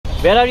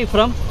Where are you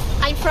from?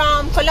 I'm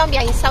from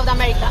Colombia in South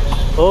America.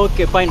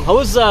 Okay, fine. How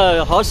is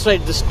the horse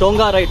ride, this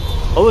Tonga ride?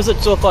 How is it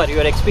so far,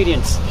 your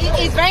experience?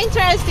 It's very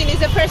interesting.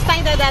 It's the first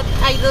time that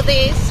I do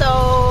this, so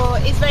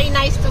it's very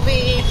nice to be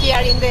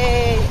here in the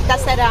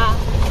Dasara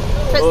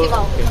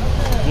festival. Okay.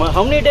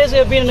 How many days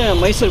have you been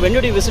in Mysore? When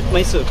did you visit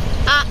Mysore?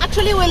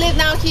 Actually, we live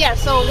now here,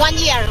 so 1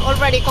 year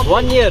already complete.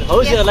 1 year. How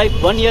is your life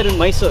 1 year in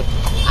Mysore?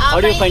 How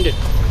do you find it?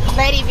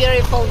 Very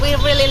beautiful. We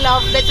really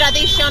love the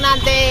tradition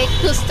and the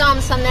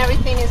customs and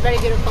everything is very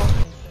beautiful.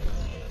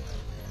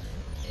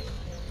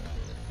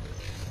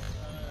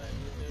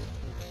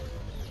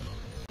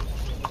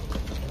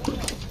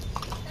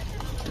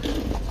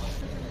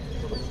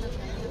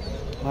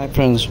 Hi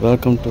friends,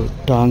 welcome to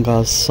Tanga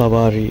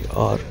Savari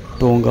or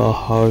Tonga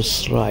horse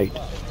ride.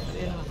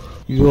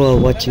 You are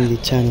watching the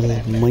channel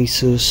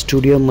Mysuru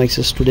Studio.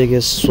 Mysuru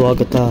Studioಗೆ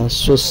ಸ್ವಾಗತ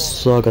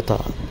ಸುಸ್ವಾಗತ.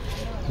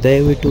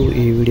 ದಯವಿಟ್ಟು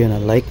ಈ ವಿಡಿಯೋನ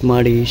like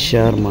ಮಾಡಿ,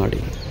 share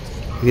ಮಾಡಿ.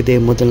 ಇದೇ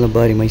ಮೊದಲನೇ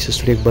ಬಾರಿ ಮೈಸೂರು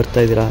ಸ್ಟುಡಿಯೋಗೆ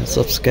ಬರ್ತಾ ಇದ್ದೀರಾ,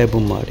 ಸಬ್ಸ್ಕ್ರೈಬ್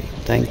ಮಾಡಿ.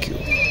 Thank you.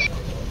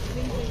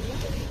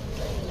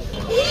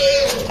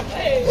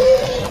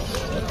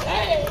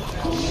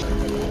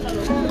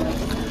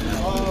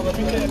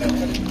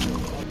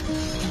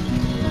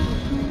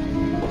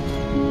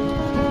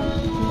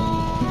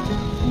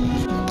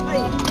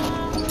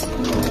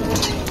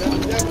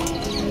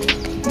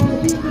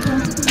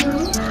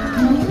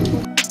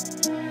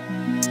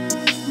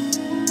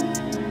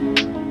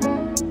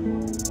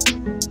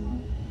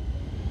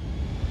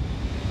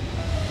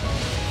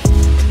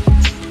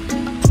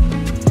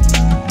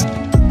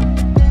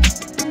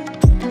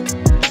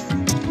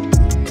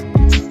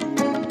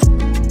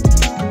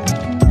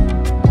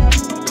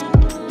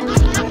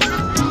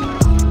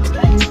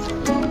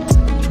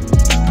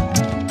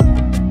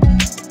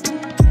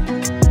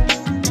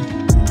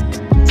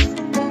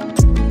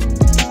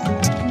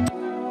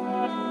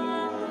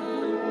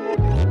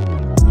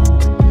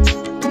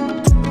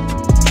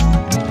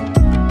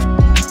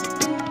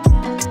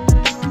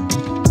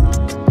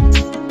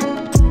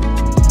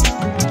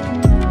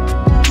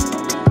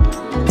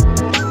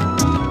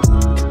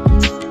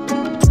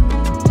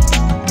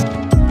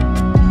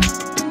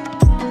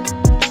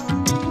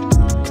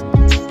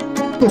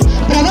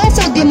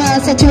 ಪ್ರವಾಸೋದ್ಯಮ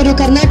ಸಚಿವರು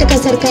ಕರ್ನಾಟಕ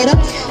ಸರ್ಕಾರ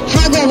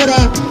ಹಾಗೂ ಅವರ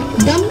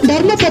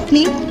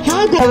ಧರ್ಮಪತ್ನಿ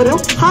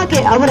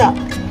ಹಾಗೆ ಅವರ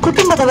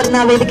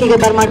ಕುಟುಂಬದವರನ್ನ ವೇದಿಕೆಗೆ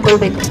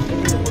ಬರಮಾಡಿಕೊಳ್ಬೇಕು.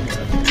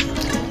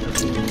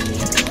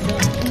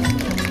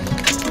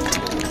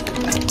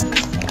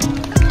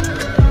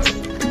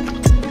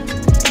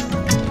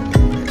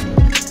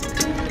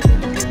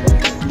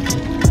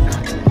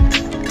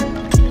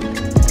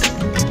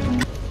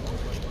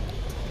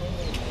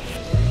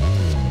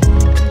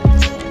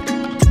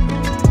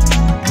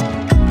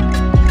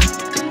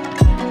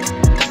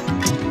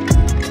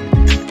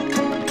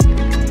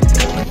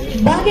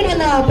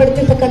 ಭಾಗ್ಯವನ್ನ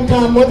ಪಡೆದಿರ್ತಕ್ಕಂತಹ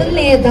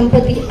ಮೊದಲನೆಯ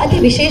ದಂಪತಿ, ಅತಿ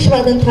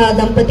ವಿಶೇಷವಾದಂತಹ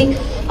ದಂಪತಿ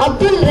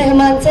ಅಬ್ದುಲ್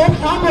ರೆಹಮಾನ್ ಸರ್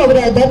ಹಾಗೂ ಅವರ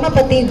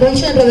ಧರ್ಮಪತಿ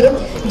ಗುಲ್ಶನ್ ರವರು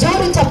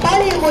ಜೋರು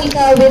ಚಪ್ಪಾಳೆಯ ಮೂಲಕ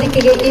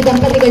ವೇದಿಕೆಗೆ ಈ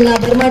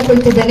ದಂಪತಿಗಳನ್ನ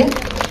ಬರಮಾಡಿಕೊಳ್ತಿದ್ದೇನೆ.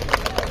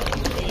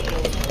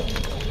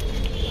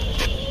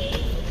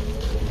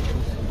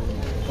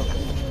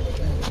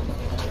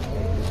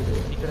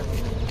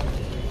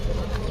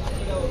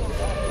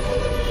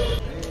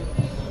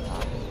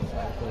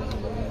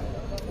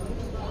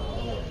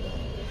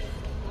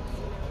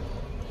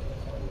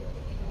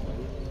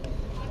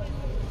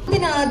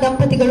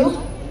 ದಂಪತಿಗಳು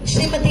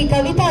ಶ್ರೀಮತಿ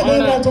ಕವಿತಾ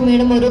ದೇವರಾಜು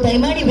ಮೇಡಮ್ ಅವರು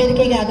ದಯಮಾಡಿ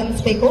ವೇದಿಕೆಗೆ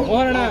ಆಗಮಿಸಬೇಕು.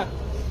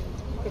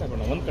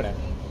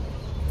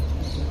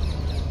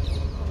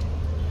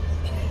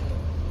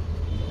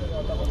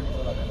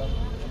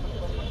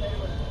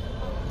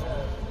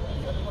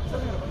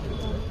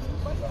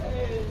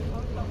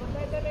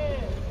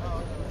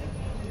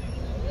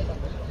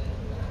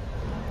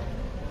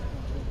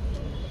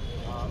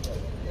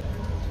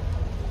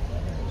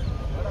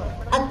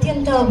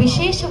 ಅತ್ಯಂತ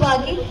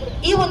ವಿಶೇಷವಾಗಿ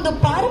ಈ ಒಂದು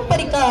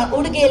ಪಾರಂಪರಿಕ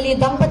ಉಡುಗೆಯಲ್ಲಿ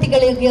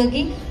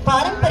ದಂಪತಿಗಳಿಗಾಗಿ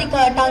ಪಾರಂಪರಿಕ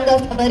ಟಾಂಗಾ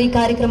ಸವಾರಿ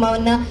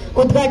ಕಾರ್ಯಕ್ರಮವನ್ನ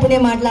ಉದ್ಘಾಟನೆ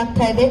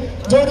ಮಾಡಲಾಗ್ತಾ ಇದೆ.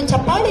 ಜೋರು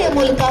ಚಪ್ಪಾಳೆಯ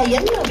ಮೂಲಕ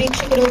ಎಲ್ಲ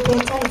ವೀಕ್ಷಕರು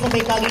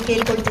ಪ್ರೋತ್ಸಾಹಿಸಬೇಕಾಗಿ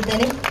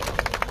ಕೇಳಿಕೊಳ್ತಿದ್ದೇನೆ.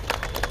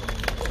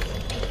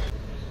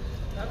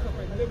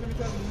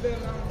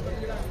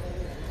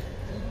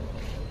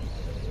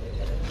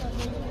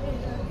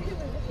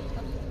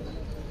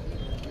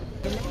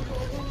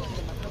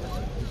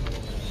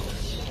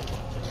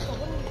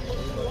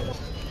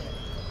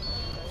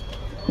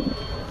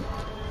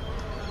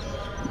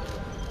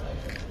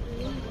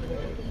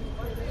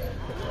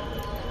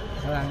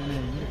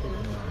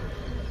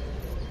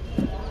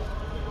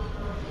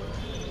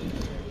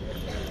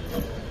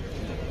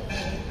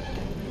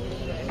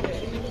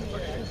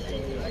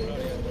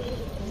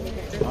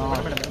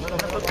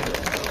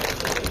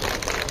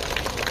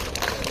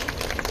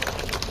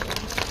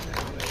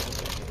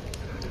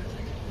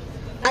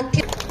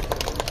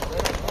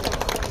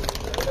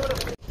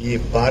 ಈ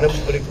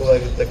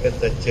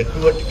ಪಾರಂಪರಿಕವಾಗಿರ್ತಕ್ಕಂಥ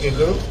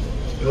ಚಟುವಟಿಕೆಗಳು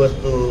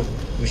ಇವತ್ತು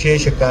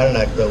ವಿಶೇಷ ಕಾರಣ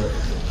ಆಗ್ತವೆ.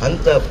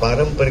 ಅಂತ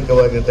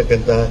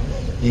ಪಾರಂಪರಿಕವಾಗಿರ್ತಕ್ಕಂಥ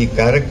ಈ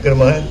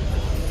ಕಾರ್ಯಕ್ರಮ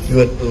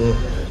ಇವತ್ತು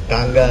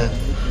ಟಾಂಗಾ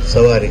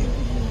ಸವಾರಿ.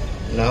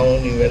 ನಾವು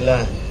ನೀವೆಲ್ಲ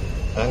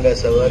ಟಾಂಗಾ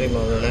ಸವಾರಿ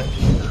ಮಾಡೋಣ.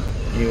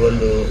 ಈ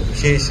ಒಂದು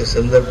ವಿಶೇಷ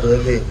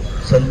ಸಂದರ್ಭದಲ್ಲಿ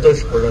ಸಂತೋಷ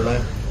ಪಡೋಣ.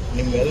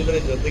 ನಿಮ್ಮೆಲ್ಲರ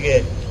ಜೊತೆಗೆ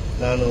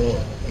ನಾನು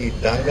ಈ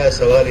ಟಾಂಗಾ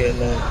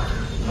ಸವಾರಿಯನ್ನು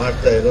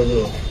ಮಾಡ್ತಾ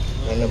ಇರೋದು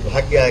ನನ್ನ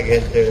ಭಾಗ್ಯ ಆಗಿ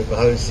ಅಂತೇಳಿ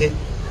ಭಾವಿಸಿ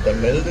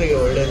ತಮ್ಮೆಲ್ಲರಿಗೆ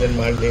ಒಳ್ಳೆಯದನ್ನು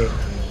ಮಾಡಲಿ,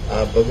 ಆ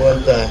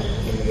ಭಗವಂತ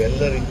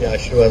ನಿಮಗೆಲ್ಲ ರೀತಿಯ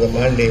ಆಶೀರ್ವಾದ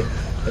ಮಾಡಲಿ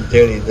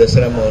ಅಂತೇಳಿ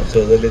ದಸರಾ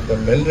ಮಹೋತ್ಸವದಲ್ಲಿ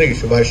ತಮ್ಮೆಲ್ಲರಿಗೆ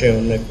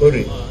ಶುಭಾಶಯವನ್ನು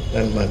ಕೋರಿ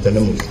ನನ್ನ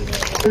ಮಾತನ್ನು ಮುಗಿಸ್ತೀನಿ.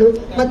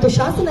 ಮತ್ತು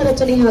ಶಾಸನ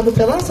ರಚನೆ ಹಾಗೂ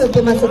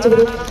ಪ್ರವಾಸೋದ್ಯಮ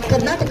ಸಚಿವರು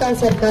ಕರ್ನಾಟಕ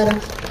ಸರ್ಕಾರ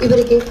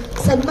ಇವರಿಗೆ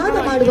ಸನ್ಮಾನ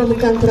ಮಾಡುವ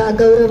ಮುಖಾಂತರ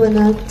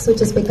ಗೌರವವನ್ನು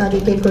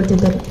ಸೂಚಿಸಬೇಕಾಗಿ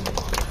ಕೇಳಿಕೊಳ್ತಿದ್ದಾರೆ.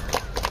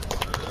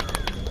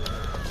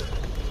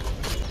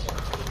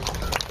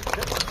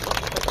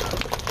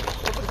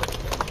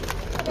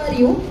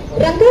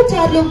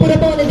 ರಂಗಾಚಾರ್ಲು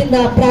ಪುರಭವನದಿಂದ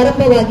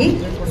ಪ್ರಾರಂಭವಾಗಿ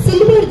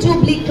silver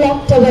jubilee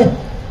clock tower,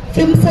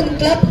 ಫ್ರಿಮ್ಸನ್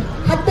club,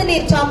 10ನೇ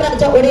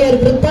Chamaraja Wadiyar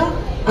ವೃತ್ತ,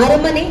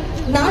 ಅರಮನೆ,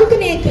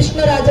 4ನೇ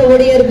ಕೃಷ್ಣರಾಜ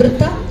ಒಡೆಯರ್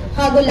ವೃತ್ತ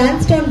ಹಾಗೂ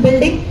ಲ್ಯಾಂಡ್ಸ್ಟೋನ್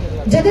ಬಿಲ್ಡಿಂಗ್,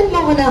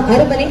 ಜಗನ್ಮೋಹನ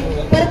ಅರಮನೆ,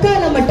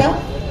 ಪರಕಾಲ ಮಠ,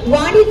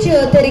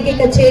 ವಾಣಿಜ್ಯ ತೆರಿಗೆ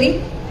ಕಚೇರಿ,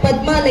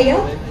 ಪದ್ಮಾಲಯ,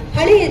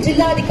 ಹಳೆಯ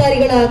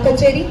ಜಿಲ್ಲಾಧಿಕಾರಿಗಳ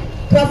ಕಚೇರಿ,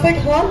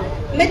 ಪ್ರಾಫಿಟ್ ಹಾಲ್,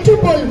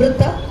 ಮೆಟ್ರೋಪೋಲ್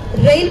ವೃತ್ತ,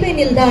 ರೈಲ್ವೆ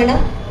ನಿಲ್ದಾಣ,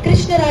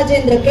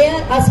 ಕೃಷ್ಣರಾಜೇಂದ್ರ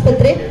ಕೆಆರ್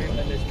ಆಸ್ಪತ್ರೆ,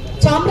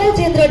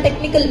 Chamarajendra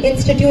technical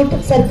institute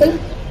circle,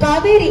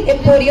 Kaveri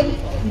emporium,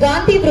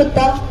 Gandhi ವೃತ್ತ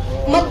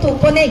ಮತ್ತು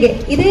ಕೊನೆಗೆ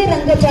ಇದೇ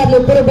ರಂಗಚಾರ್ಲು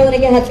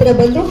ಪುರಭವನಿಗೆ ಹತ್ತಿರ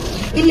ಬಂದು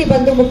ಇಲ್ಲಿ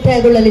ಬಂದು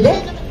ಮುಕ್ತಾಯಗೊಳ್ಳಲಿದೆ.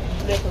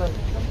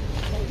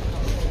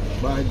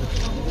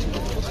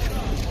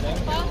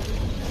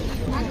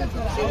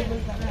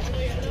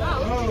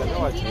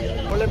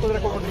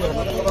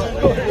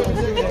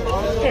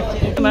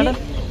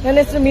 ನನ್ನ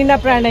ಹೆಸರು ಮೀನಾ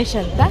ಪ್ರಾಣೇಶ್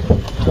ಅಂತ,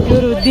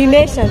 ಇವರು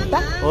ದಿನೇಶ್ ಅಂತ,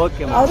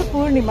 ಅವರು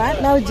ಪೂರ್ಣಿಮಾ.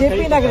 ನಾವು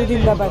ಜೆಪಿ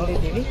ನಗರದಿಂದ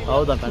ಬಂದಿದ್ದೀವಿ.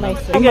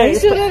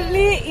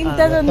 ಮೈಸೂರಲ್ಲಿ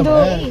ಇಂಥದೊಂದು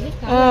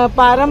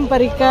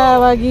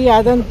ಪಾರಂಪರಿಕವಾಗಿ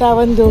ಆದಂತ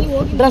ಒಂದು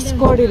ಡ್ರೆಸ್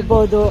ಕೋಡ್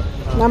ಇರ್ಬೋದು,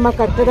 ನಮ್ಮ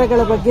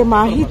ಕಟ್ಟಡಗಳ ಬಗ್ಗೆ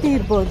ಮಾಹಿತಿ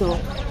ಇರ್ಬೋದು,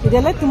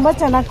 ಇದೆಲ್ಲ ತುಂಬಾ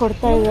ಚೆನ್ನಾಗಿ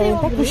ಕೊಡ್ತಾ ಇದ್ದಾರೆ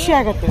ಅಂತ ಖುಷಿ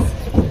ಆಗತ್ತೆ.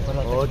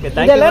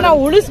 ಇದೆಲ್ಲ ನಾವು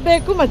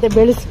ಉಳಿಸ್ಬೇಕು ಮತ್ತೆ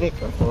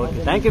ಬೆಳೆಸಬೇಕು.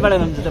 ಥ್ಯಾಂಕ್ ಯು ಮೇಡಮ್,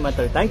 ನಮ್ಮ ಜೊತೆ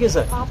ಮಾತಾಡಿ. Thank you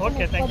sir.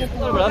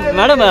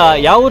 ಮೇಡಮ್,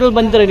 ಯಾವ ಊರಲ್ಲಿ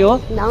ಬಂದಿರ ನೀವು?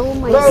 ನಾವು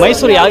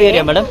ಮೈಸೂರು ಯಾವ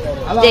ಏರಿಯಾ ಮೇಡಮ್?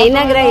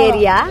 ಜಯನಗರ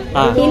ಏರಿಯಾ.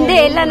 ಹಿಂದೆ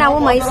ಎಲ್ಲ ನಾವು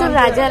ಮೈಸೂರು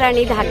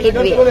ರಾಜಾರಾಣಿದ್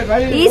ಹಾಕಿದ್ವಿ.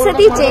 ಈ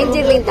ಸತಿ ಚೇಂಜ್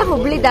ಇರ್ಲಿ ಅಂತ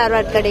ಹುಬ್ಳಿ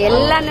ಧಾರವಾಡ ಕಡೆ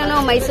ಎಲ್ಲಾನು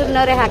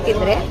ಮೈಸೂರಿನವರೇ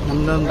ಹಾಕಿದ್ರೆ.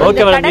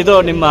 ಓಕೆ ಮೇಡಮ್, ಇದು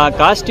ನಿಮ್ಮ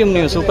ಕಾಸ್ಟ್ಯೂಮ್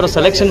ನೀವು ಸೂಪರ್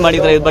ಸೆಲೆಕ್ಷನ್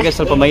ಮಾಡಿದ್ರೆ, ಇದ್ರ ಬಗ್ಗೆ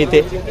ಸ್ವಲ್ಪ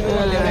ಮಾಹಿತಿ.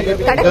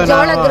 ಕಡಕ್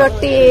ಜೋಳದ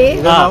ರೊಟ್ಟಿ,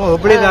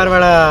 ಹುಬ್ಳಿ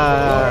ಧಾರವಾಡ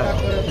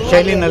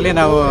ಶೈಲಿನಲ್ಲಿ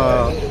ನಾವು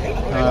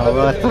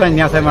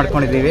ವಸ್ತ್ರನ್ಯಾಸ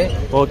ಮಾಡ್ಕೊಂಡಿದ್ದೀವಿ.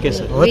 Okay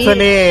sir.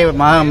 ಹೋದ್ಸಲಿ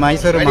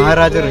ಮೈಸೂರು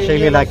ಮಹಾರಾಜರ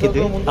ಶೈಲಿಯಲ್ಲಿ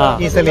ಹಾಕಿದ್ವಿ.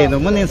 ಈ ಸಲ ಇದು,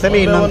 ಮುಂದಿನ ಸಲ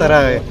ಇನ್ನೊಂದ್ ತರ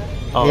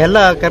ಎಲ್ಲ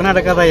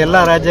ಕರ್ನಾಟಕದ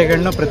ಎಲ್ಲಾ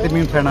ರಾಜ್ಯಗಳನ್ನು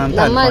ಪ್ರತಿಬಿಂಬಿಸೋಣ ಅಂತ.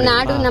 ನಮ್ಮ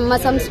ನಾಡು, ನಮ್ಮ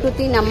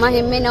ಸಂಸ್ಕೃತಿ, ನಮ್ಮ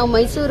ಹೆಮ್ಮೆ. ನಾವು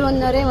ಮೈಸೂರು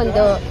ಅನ್ನೋರೇ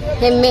ಒಂದು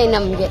ಹೆಮ್ಮೆ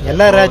ನಮ್ಗೆ.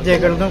 ಎಲ್ಲಾ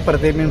ರಾಜ್ಯಗಳನ್ನು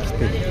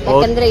ಪ್ರತಿಬಿಂಬಿಸ್ತೀವಿ,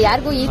 ಯಾಕಂದ್ರೆ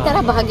ಯಾರಿಗೂ ಈ ತರ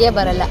ಭಾಗ್ಯ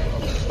ಬರಲ್ಲ.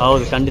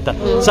 ಹೌದು, ಖಂಡಿತ.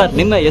 ಸರ್,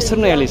 ನಿಮ್ಮ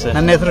ಹೆಸರನ್ನು ಹೇಳಿ ಸರ್.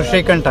 ನನ್ನ ಹೆಸರು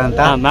ಶ್ರೀಕಂಠ ಅಂತ.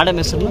 ಮೇಡಮ್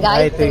ಹೆಸರು?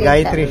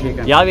 ಗಾಯತ್ರಿ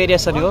ಶ್ರೀಕಂಠ. ಯಾವ ಏರಿಯಾ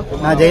ಸರ್ ನೀವು?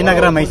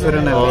 ಜಯನಗರ,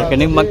 ಮೈಸೂರಿನ. ಓಕೆ,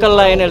 ನಿಮ್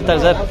ಮಕ್ಕಳೆಲ್ಲ ಏನ್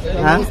ಹೇಳ್ತಾರೆ ಸರ್?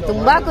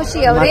 ತುಂಬಾ ಖುಷಿ,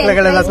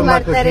 ಮಕ್ಕಳುಗಳೆಲ್ಲ ತುಂಬಾ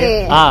ಖುಷಿ.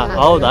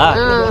 ಹೌದಾ?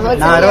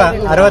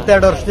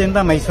 62 ವರ್ಷದಿಂದ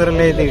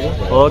ಮೈಸೂರಲ್ಲೇ ಇದ್ದೀವಿ.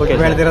 ಓಕೆ,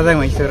 ಬೆಳೆದಿರೋದೇ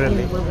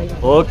ಮೈಸೂರಲ್ಲಿ.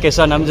 ಓಕೆ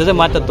ಸರ್, ನಮ್ಮ ಜೊತೆ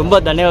ಮಾತಾಡ ತುಂಬಾ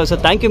ಧನ್ಯವಾದ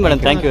sir. Thank you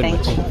madam, thank you very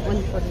much.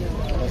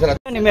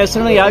 ನಿಮ್ಮ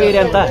ಹೆಸರು ಯಾವ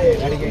ಏರಿಯಾ ಅಂತ?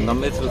 ನಮ್ಮ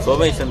ಹೆಸರು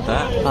ಸೋಮೇಶ್ ಅಂತ,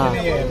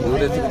 ಇವ್ರ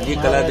ಹೆಸರು ಜಿ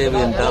ಕಲಾದೇವಿ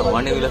ಅಂತ,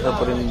 ವಾಣಿ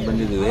ವಿಲಾಸಪುರದಿಂದ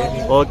ಬಂದಿದ್ದೀವಿ.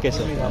 ಓಕೆ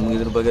ಸರ್, ನಮ್ಗೆ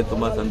ಇದ್ರ ಬಗ್ಗೆ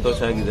ತುಂಬಾ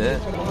ಸಂತೋಷ ಆಗಿದೆ.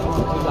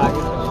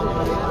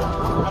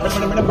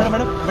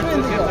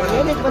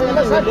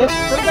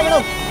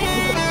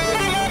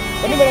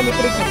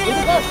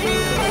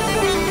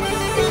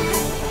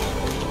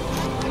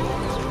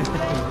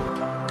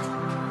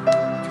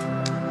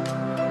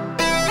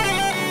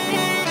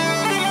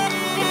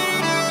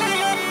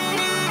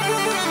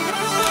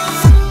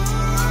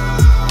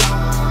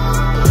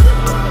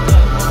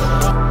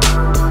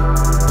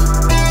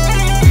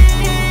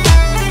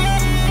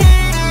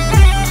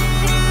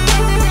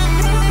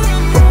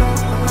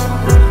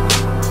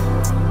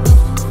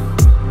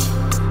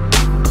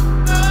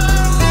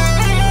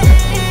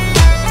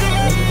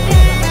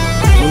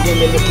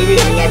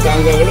 ಎಲ್ಲ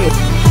ಟಾಂಗಾಗಳು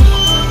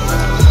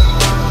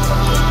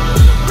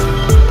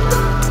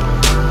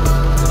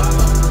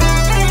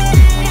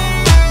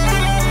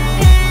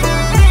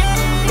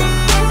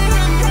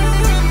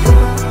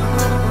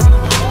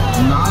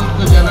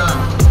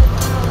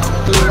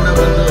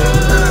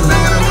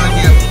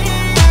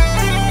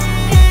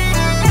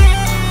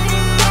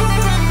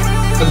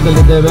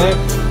ಇದ್ದೇವೆ.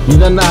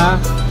 ಇದನ್ನ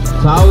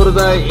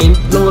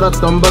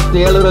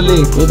 1897ರಲ್ಲಿ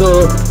ಇದು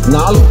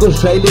 4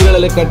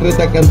 ಶೈಲಿಗಳಲ್ಲಿ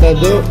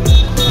ಕಟ್ಟಿರ್ತಕ್ಕಂಥದ್ದು.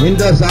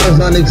 Indo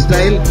ಸಾರಸಾನಿಕ್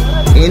style,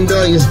 Indo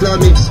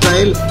Islamic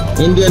style,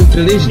 Indian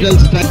traditional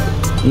style.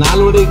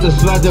 Nalvadi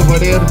Krishnaraja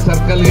Wadiyar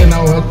ಸರ್ಕಲ್ಗೆ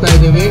ನಾವು ಹೋಗ್ತಾ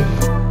ಇದ್ದೀವಿ.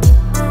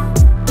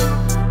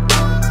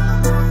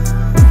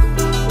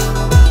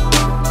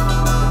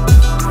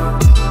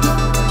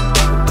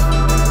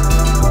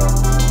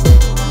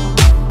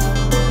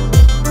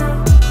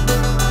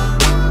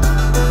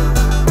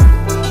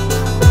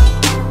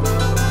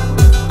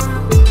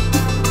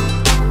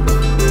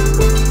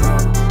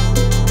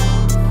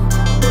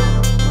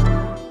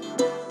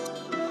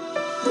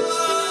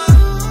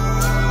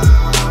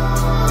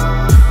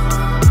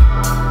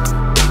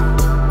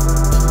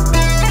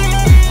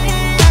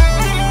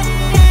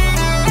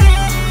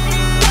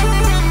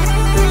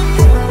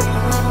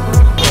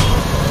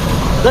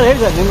 ಸರ್ ಹೇಳಿ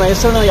ಸರ್, ನಿಮ್ಮ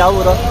ಹೆಸರು ಯಾವ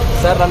ಊರು?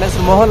 ಸರ್ ನನ್ನ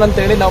ಹೆಸರು ಮೋಹನ್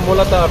ಅಂತೇಳಿ, ನಾವು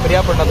ಮೂಲತಃ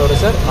ಪ್ರಿಯಾಪಟ್ಟಣದವರು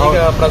ಸರ್. ಈಗ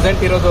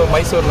ಪ್ರೆಸೆಂಟ್ ಇರೋದು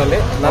ಮೈಸೂರಿನಲ್ಲಿ.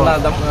 ನನ್ನ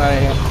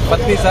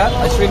ಪತ್ನಿ ಸರ್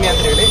ಅಶ್ವಿನಿ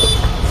ಅಂತ ಹೇಳಿ.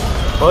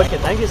 Okay,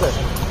 thank you sir.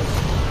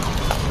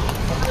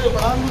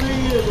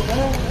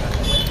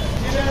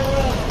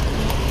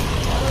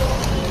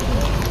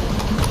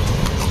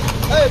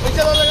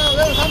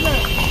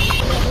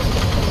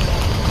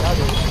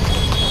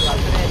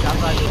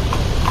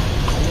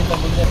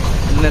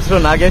 ನನ್ನ ಹೆಸರು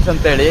ನಾಗೇಶ್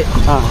ಅಂತೇಳಿ,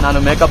 ನಾನು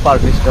ಮೇಕಪ್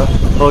ಆರ್ಟಿಸ್ಟ್.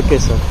 Okay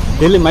sir.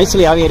 ಇಲ್ಲಿ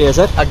ಮೈಸೂರು ಯಾವ ಏರಿಯಾ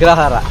ಸರ್?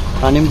 ಅಗ್ರಹಾರ.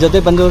 ನಿಮ್ಮ ಜೊತೆ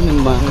ಬಂದು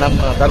ನಮ್ಮ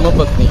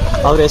ಧರ್ಮಪತ್ನಿ,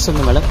 ಅವ್ರ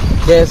ಹೆಸರು ಮೇಡಮ್?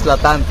 KS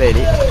ಲತಾ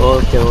ಅಂತೇಳಿ.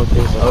 Okay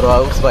okay. ಅವರು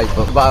ಹೌಸ್ ವೈಫ್.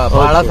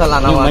 ಬಹಳ ಸಲ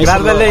ನಾವು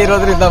ಅಗ್ರಹಾರದಲ್ಲೇ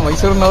ಇರೋದ್ರಿಂದ,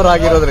 ಮೈಸೂರಿನವ್ರು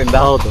ಆಗಿರೋದ್ರಿಂದ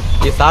ಹೌದು,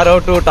 ಈ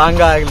ಸಾರೋಟು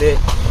ಟಾಂಗಾ ಆಗಲಿ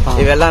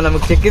ಇವೆಲ್ಲ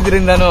ನಮಗೆ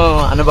ಚಿಕ್ಕಿದ್ರಿಂದನೂ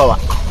ಅನುಭವ.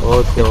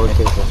 Okay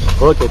okay sir.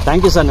 Okay,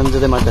 thank you sir, ನಮ್ಮ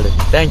ಜೊತೆ ಮಾತಾಡಿ.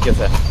 Thank you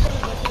sir.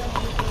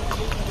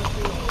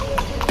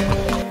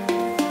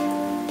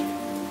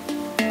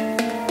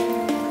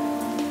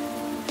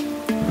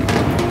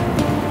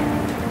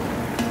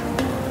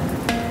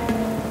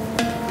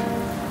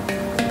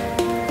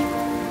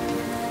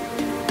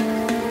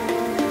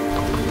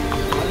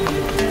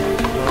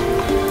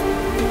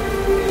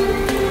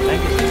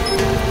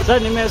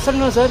 ಸರ್ ನಿಮ್ಮ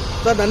ಹೆಸರು ಸರ್?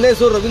 ಸರ್ ನನ್ನ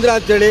ಹೆಸರು ರವೀಂದ್ರ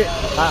ಅಂತೇಳಿ.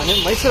 ನಿಮ್ಮ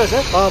ಮೈಸೂರು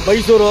ಸರ್?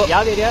 ಮೈಸೂರು.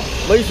 ಯಾವ ಏರಿಯಾ?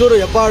 ಮೈಸೂರು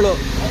ಹೆಬ್ಬಾಳು.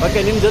 ಓಕೆ,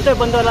 ನಿಮ್ಮ ಜೊತೆ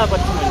ಬಂದವಲ್ಲ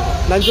ಪರಿಚಯ?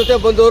 ನನ್ನ ಜೊತೆ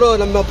ಬಂದವರು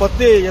ನಮ್ಮ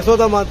ಪತ್ನಿ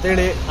ಯಶೋದಮ್ಮ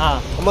ಅಂತೇಳಿ,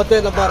 ಮತ್ತೆ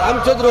ನಮ್ಮ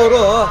ರಾಮಚಂದ್ರ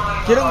ಅವರು,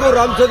 ಕಿರಂಗೂರು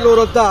ರಾಮಚಂದ್ರ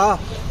ಅವರು ಅಂತ,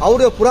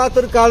 ಅವ್ರ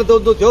ಪುರಾತನ ಕಾಲದ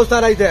ಒಂದು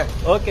ದೇವಸ್ಥಾನ ಇದೆ,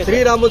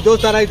 ಶ್ರೀರಾಮನ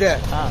ದೇವಸ್ಥಾನ ಇದೆ.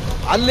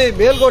 ಅಲ್ಲಿ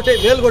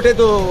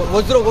ಮೇಲ್ಗೋಟೆದು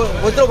ವಜ್ರ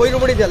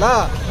ವೈರಮಣಿ ಇದೆಯಲ್ಲ,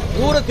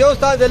 ಇವ್ರ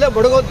ದೇವಸ್ಥಾನದಲ್ಲೇ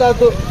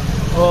ಮಡಗುವಂತಹದ್ದು.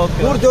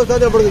 ಮೂರು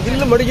ದೇವಸ್ಥಾನದಲ್ಲಿ ಮಡಗು,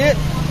 ಇಲ್ಲಿ ಮಡಗಿ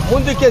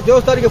ಮುಂದಕ್ಕೆ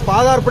ದೇವಸ್ಥಾನಕ್ಕೆ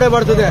ಪಾದಾರ್ಪಣೆ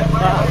ಮಾಡ್ತದೆ.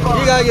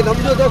 ಹೀಗಾಗಿ ನಮ್ಮ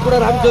ಜೊತೆ ಕೂಡ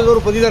ರಾಮಚಂದ್ರ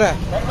ಅವರು ಬಂದಿದ್ದಾರೆ.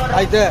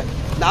 ಆಯ್ತೆ,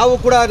 ನಾವು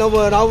ಕೂಡ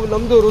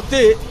ನಮ್ದು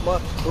ವೃತ್ತಿ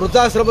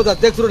ವೃದ್ಧಾಶ್ರಮದ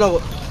ಅಧ್ಯಕ್ಷರು ನಾವು.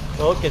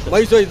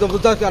 ಮೈಸೂರು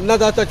ವೃದ್ಧಾಶ್ರಮ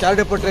ಅನ್ನದಾತ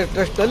ಚಾರಿಟೇಬಲ್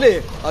ಟ್ರಸ್ಟ್ ನಲ್ಲಿ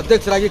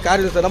ಅಧ್ಯಕ್ಷರಾಗಿ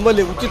ಕಾರ್ಯನಿರ್ವಹಿಸ್ತಾರೆ.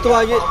 ನಮ್ಮಲ್ಲಿ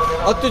ಉಚಿತವಾಗಿ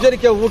 10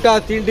 ಜನಕ್ಕೆ ಊಟ,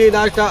 ತಿಂಡಿ,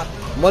 ನಾಷ್ಟ,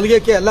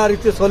 ಮಲ್ಗೆಕ್ಕೆ ಎಲ್ಲಾ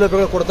ರೀತಿಯ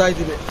ಸೌಲಭ್ಯಗಳು ಕೊಡ್ತಾ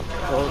ಇದ್ದೀವಿ.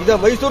 ಈಗ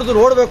ಮೈಸೂರದ್ದು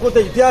ನೋಡ್ಬೇಕು ಅಂತ,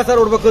 ಇತಿಹಾಸ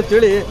ನೋಡ್ಬೇಕು ಅಂತ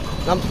ಹೇಳಿ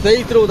ನಮ್ಮ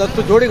ಸ್ನೇಹಿತರು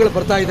 10 ಜೋಡಿಗಳು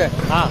ಬರ್ತಾ ಇದೆ.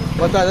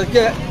 ಮತ್ತೆ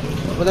ಅದಕ್ಕೆ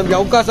ನಮ್ಗೆ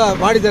ಅವಕಾಶ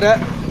ಮಾಡಿದ್ದಾರೆ.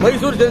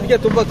 ಮೈಸೂರು ಜನತೆಗೆ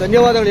ತುಂಬಾ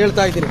ಧನ್ಯವಾದಗಳು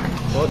ಹೇಳ್ತಾ ಇದ್ದೀನಿ.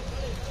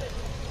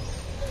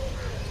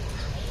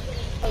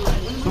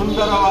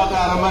 ಸುಂದರವಾದ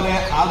ಅರಮನೆ,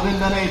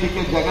 ಆದ್ರಿಂದನೇ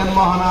ಇದಕ್ಕೆ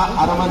ಜಗನ್ಮೋಹನ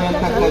ಅರಮನೆ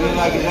ಅಂತ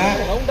ಕರೆಯಲಾಗಿದೆ.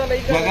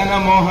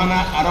 ಜಗನ್ಮೋಹನ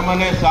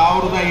ಅರಮನೆ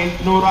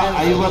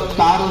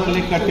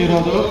 1856ರಲ್ಲಿ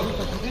ಕಟ್ಟಿರೋದು.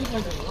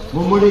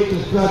 ಮುಮ್ಮಡಿ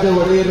ಕೃಷ್ಣರಾಜ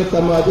ಒಡೆಯರು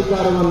ತಮ್ಮ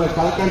ಅಧಿಕಾರವನ್ನು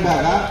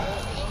ಕಳ್ಕೊಂಡಾಗ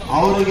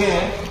ಅವರಿಗೆ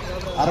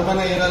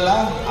ಅರಮನೆ ಇರಲ್ಲ.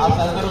 ಆ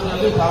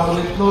ಸಂದರ್ಭದಲ್ಲಿ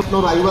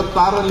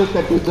 1856ರಲ್ಲಿ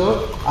ಕಟ್ಟಿದ್ದು.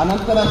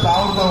 ಅನಂತರ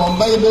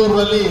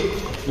 1900ರಲ್ಲಿ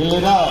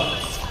ಇಲ್ಲಿನ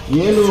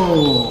ಏನು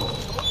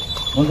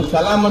ಒಂದು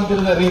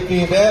ಕಲಾಮಂದಿರದ ರೀತಿ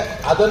ಇದೆ,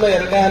 ಅದನ್ನ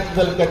 2ನೇ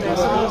ಹಂತದಲ್ಲಿ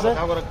ಕಟ್ಟಿರೋದು.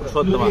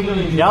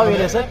 ಯಾವ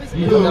ಏರಿಯಾ ಸರ್?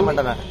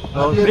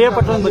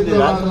 ಪ್ರಿಯಪಟ್ಟಣ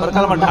ಬಂದಿದ್ದೀರಾ?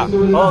 ಮಠ.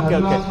 Okay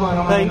okay.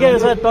 ಹೆಂಗೆ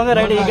ಸರ್ ಟೊಂಗಾ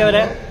ರೈಡ್?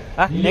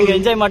 ಹೆಂಗೆ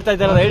ಎಂಜಾಯ್ ಮಾಡ್ತಾ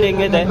ಇದ್ದಾರೆ? ರೈಡ್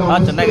ಹೆಂಗಿದೆ?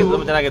 ಚೆನ್ನಾಗಿದೆ,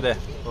 ತುಂಬ ಚೆನ್ನಾಗಿದೆ.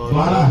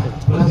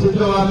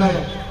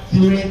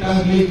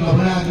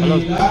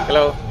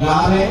 Hello.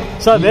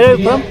 Sir, where are you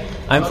from?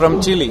 I'm from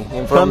Chile.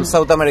 I'm from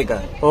South America.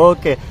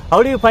 Okay. How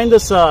do you find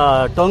this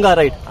Tonga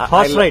ride,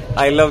 horse ride?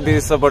 I love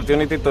this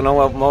opportunity to know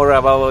more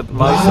about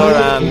Mysore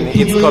and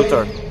its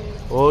culture.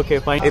 Okay,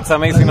 fine. It's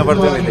amazing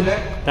opportunity.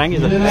 Thank you,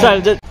 sir. Sir,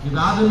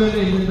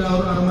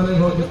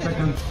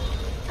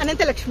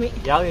 Ananthalakshmi.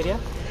 ಯಾವ area?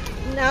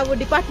 ನಾವು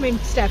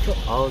department staff.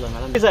 ಹೌದಾ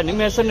madam? Sir ನಿಮ್ಮ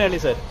ಹೆಸರು ಹೇಳಿ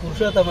sir?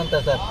 ಪುರುಷೋತ್ತಮ ಅಂತ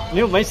sir.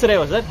 ನೀವು ಮೈಸೂರೇ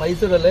sir?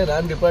 ಮೈಸೂರಲ್ಲೇ,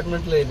 ನಾನು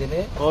department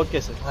ಇದ್ದೀನಿ. Okay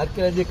sir.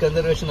 Archaeology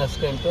conservation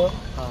assistant.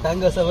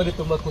 Tonga ಸವಾರಿ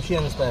ತುಂಬಾ ಖುಷಿ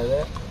ಅನಿಸ್ತಾ ಇದೆ.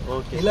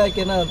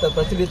 ಇಲಾಖೆನ ಅಂತ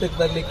ಪ್ರಚಲಿತಕ್ಕೆ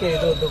ತರಲಿಕ್ಕೆ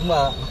ಇದು ತುಂಬಾ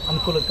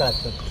ಅನುಕೂಲಕ್ಕೆ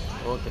ಆಗ್ತದೆ.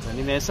 Okay sir.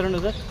 ನಿಮ್ಮ ಹೆಸರು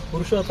ಸರ್?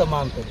 ಪುರುಷೋತ್ತಮ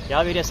ಅಂತ.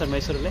 ಯಾವ ಏರಿಯಾ ಸರ್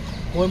ಮೈಸೂರಲ್ಲಿ?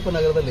 ಕುವೆಂಪು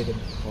ನಗರದಲ್ಲಿ ಇದೆ.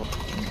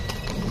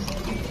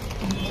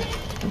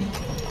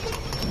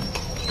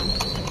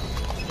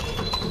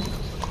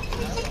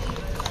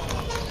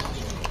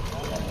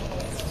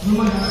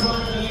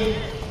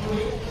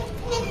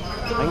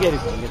 ಹಂಗೆ ರೀ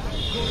ಸರ್, ಹಂಗೆ.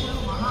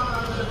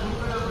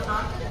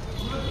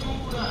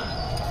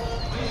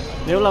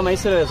 ನೀವೆಲ್ಲ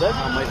ಮೈಸೂರು ಸರ್?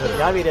 ಮೈಸೂರು.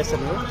 ಯಾವ ಏರಿಯಾ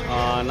ಸರ್ ನೀವು?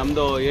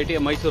 ನಮ್ಮದು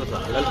ATM Mysuru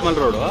sir, Lakshman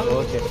road.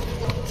 Okay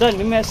sir.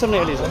 ನಿಮ್ಮ ಹೆಸರು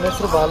ಹೇಳಿ ಸರ್? ನನ್ನ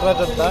ಹೆಸರು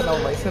ಬಾಲರಾಜ್ ಅಂತ. ನಾವು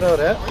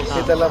ಮೈಸೂರವರೇ,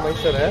 ಇದೆಲ್ಲ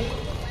ಮೈಸೂರೇ.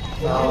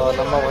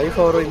 ನಮ್ಮ ವೈಫ್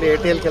ಅವರು ಇಲ್ಲಿ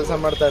ATL ಕೆಲಸ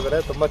ಮಾಡ್ತಾ ಇದ್ದಾರೆ.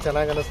 ತುಂಬಾ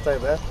ಚೆನ್ನಾಗಿ ಅನಿಸ್ತಾ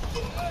ಇದೆ.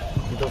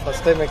 ಇದು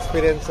ಫಸ್ಟ್ ಟೈಮ್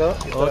ಎಕ್ಸ್ಪೀರಿಯನ್ಸ್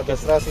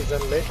ದಸರಾ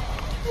ಸೀಸನ್ಲಿ.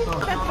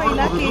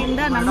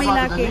 ಇಲಾಖೆಯಿಂದ ನಮ್ಮ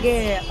ಇಲಾಖೆಗೆ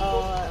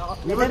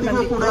ನಮ್ಮ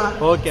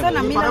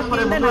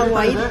ಇಲಾಖೆಯಿಂದ ನಾವು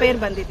 5 ಪೇರ್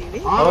ಬಂದಿದ್ದೀವಿ.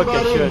 Okay,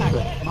 sure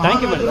sure.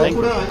 Thank you madam. Thank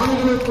you.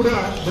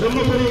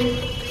 Brahmapuri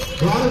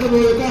ದ್ವಾರದ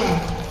ಮೂಲಕ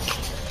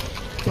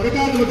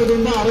ಸರ್ಕಾರ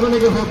ಮಟ್ಟದಿಂದ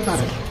ಅರಮನೆಗೆ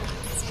ಹೋಗ್ತಾರೆ.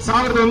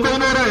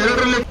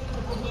 1902ರಲ್ಲಿ.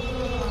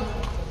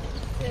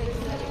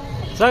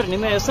 ಸರ್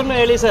ನಿಮ್ಮ ಹೆಸರನ್ನು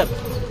ಹೇಳಿ ಸರ್?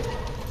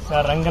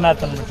 ಸರ್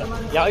ರಂಗನಾಥ್ ಅಂದ್ಬಿಟ್ಟು.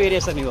 ಯಾವ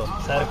ಏರಿಯಾ ಸರ್ ನೀವು?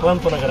 ಸರ್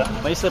ಕುವೆಂಪು ನಗರ,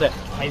 ಮೈಸೂರೇ.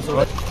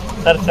 ಮೈಸೂರು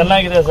ಸರ್.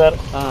 ಚೆನ್ನಾಗಿದೆ ಸರ್,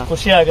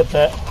 ಖುಷಿ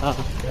ಆಗುತ್ತೆ.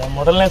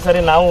 ಮೊದಲನೇ ಸರಿ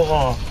ನಾವು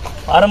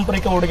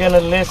ಪಾರಂಪರಿಕ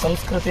ಉಡುಗೆನಲ್ಲಿ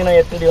ಸಂಸ್ಕೃತಿನ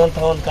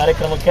ಎತ್ತಿಡಿಯುವಂತಹ ಒಂದು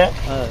ಕಾರ್ಯಕ್ರಮಕ್ಕೆ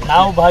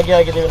ನಾವು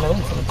ಭಾಗಿಯಾಗಿದ್ದೀವಿ. ನಾವು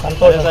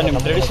ಸಂತೋಷ ಸರ್. ನಿಮ್ಮ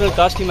ಟ್ರೆಡಿಷನಲ್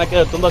ಕಾಸ್ಟ್ಯೂಮ್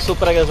ಹಾಕಿದ್ರೆ ತುಂಬಾ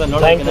ಸೂಪರ್ ಆಗಿದೆ ಸರ್.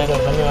 ನೋಡಿ,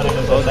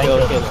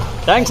 ಧನ್ಯವಾದಗಳು.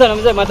 Thanks sir.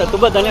 ನಮಗೆ ಮಾತಾಡಿ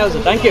ತುಂಬಾ ಧನ್ಯವಾದ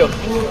ಸರ್. Thank you.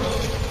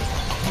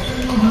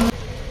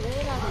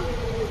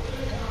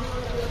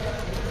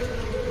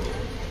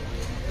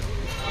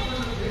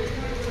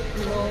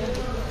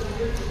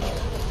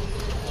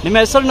 ನಿಮ್ಮ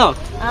ಹೆಸರು?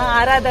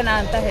 ಆರಾಧನಾ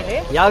ಅಂತ ಹೇಳಿ.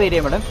 ಯಾವ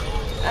area madam?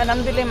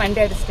 ನಮ್ದಿಲ್ಲಿ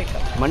Mandya district.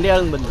 Mandya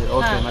ಬಂದಿದ್ದೀರಿ.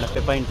 Okay madam,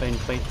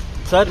 fine.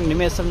 ಸರ್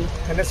ನಿಮ್ಮ ಹೆಸರು?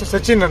 ನನ್ನ ಹೆಸರು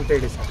ಸಚಿನ್ ಅಂತ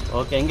ಹೇಳಿ ಸರ್.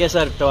 ಓಕೆ, ಹೆಂಗೆ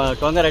ಸರ್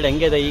ಟೋಂಗಾ ರೈಡ್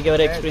ಹೆಂಗಿದೆ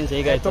ಈಗವರೆ ಎಕ್ಸ್ಪೀರಿಯನ್ಸ್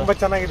ಹೇಗಾಯ್ತು? ತುಂಬಾ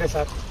ಚೆನ್ನಾಗಿದೆ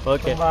ಸರ್.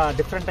 ಓಕೆ, ತುಂಬಾ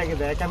ಡಿಫ್ರೆಂಟ್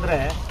ಆಗಿದೆ. ಯಾಕಂದ್ರೆ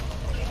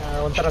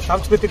ಒಂಥರ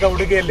ಸಾಂಸ್ಕೃತಿಕ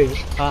ಉಡುಗೆಯಲ್ಲಿ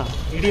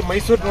ಇಡೀ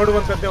ಮೈಸೂರು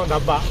ನೋಡುವಂತದ್ದೇ ಒಂದು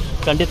ಹಬ್ಬ.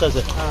 ಖಂಡಿತ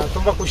ಸರ್,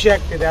 ತುಂಬಾ ಖುಷಿ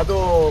ಆಗ್ತಿದೆ. ಅದು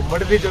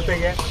ಮಡದಿ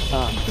ಜೊತೆಗೆ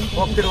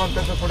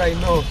ಹೋಗ್ತಿರುವಂತದ್ದು ಕೂಡ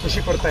ಇನ್ನೂ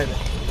ಖುಷಿ ಕೊಡ್ತಾ ಇದೆ.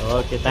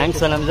 Okay,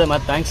 thanks sir. ನಮ್ಗೆ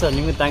ಮತ್ತೆ ಥ್ಯಾಂಕ್ಸ್ ಸರ್,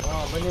 ನಿಮ್ಗೆ ಥ್ಯಾಂಕ್ಸ್.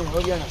 ಬನ್ನಿ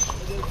ಹೋಗೋಣ.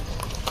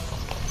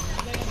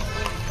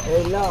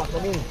 ಇಲ್ಲ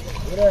ಬನ್ನಿ.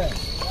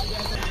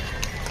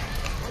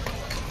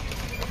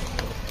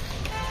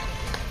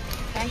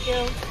 Thank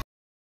you.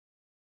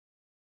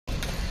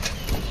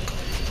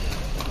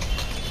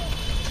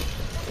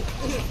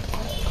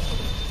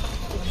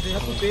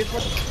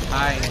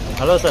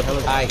 Hello sir.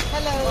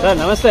 Sir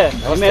ನಮಸ್ತೆ,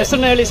 ನಿಮ್ಮ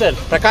ಹೆಸರನ್ನ ಹೇಳಿ ಸರ್.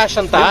 ಪ್ರಕಾಶ್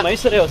ಅಂತ.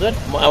 ಮೈಸೂರು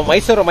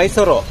ಸರ್?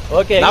 ಮೈಸೂರು.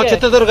 ಓಕೆ, ನಾವು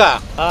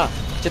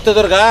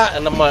ಚಿತ್ರದುರ್ಗ.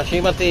 ನಮ್ಮ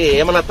ಶ್ರೀಮತಿ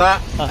ಹೇಮಲತಾ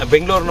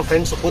ಬೆಂಗಳೂರಿನ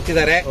ಫ್ರೆಂಡ್ಸ್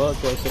ಕೂತಿದ್ದಾರೆ.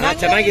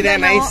 ಚೆನ್ನಾಗಿದೆ,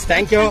 nice,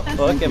 thank you.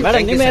 Okay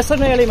madam, ನಿಮ್ಮ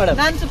ಹೆಸರನ್ನ ಹೇಳಿ ಮೇಡಮ್.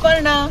 ನಾನು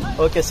ಸುಪರ್ಣ.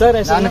 ಓಕೆ ಸರ್,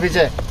 ನಾನು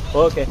Vijay.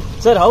 Okay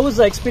sir, how is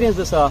the experience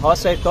this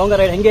horse ride, Tonga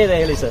ride ಹೆಂಗೆ ಇದೆ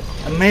ಹೇಳಿ ಸರ್.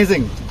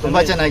 ಅಮೇಜಿಂಗ್,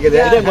 ತುಂಬಾ ಚೆನ್ನಾಗಿದೆ.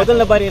 ಇದೇ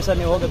ಮೊದಲನೇ ಬಾರಿ ಸರ್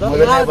ನೀವು ಹೋಗೋದು?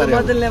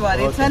 ಮೊದಲನೇ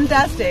ಬಾರಿ.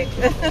 ಫ್ಯಾಂಟಾಸ್ಟಿಕ್.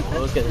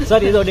 ಓಕೆ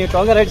ಸರ್, ಇದು ನೀವು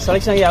ಟೋಂಗಾ ರೈಡ್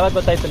ಸೆಲೆಕ್ಷನ್ ಯಾವಾಗ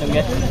ಗೊತ್ತಾಯ್ತು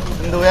ನಿಮಗೆ?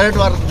 ಒಂದು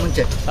 2 ವಾರದ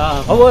ಮುಂಚೆ.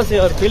 How was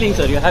your feeling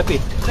sir? You happy?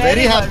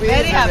 Very happy.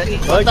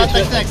 Okay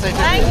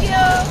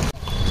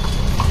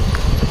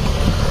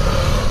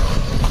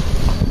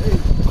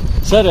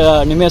sir,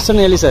 ನಿಮ್ಮ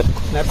ಹೆಸರನ್ನ ಹೇಳಿ ಸರ್.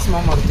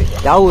 ನರಸಿಂಹಮೂರ್ತಿ.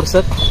 ಯಾವ ಊರು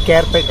ಸರ್?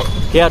 KR-ಪೇಟೆ.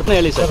 KR-ನ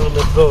ಹೇಳಿ ಸರ್. ನಮ್ಮ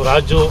ಹೆಸರು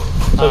ರಾಜು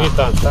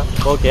ಸವಿತಾ ಅಂತ.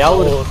 ಓಕೆ, ಯಾವ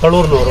ಊರು?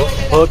 ತಳೂರಿನವರು.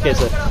 ಓಕೆ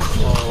ಸರ್,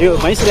 ನೀವು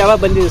ಮೈಸೂರು ಯಾವಾಗ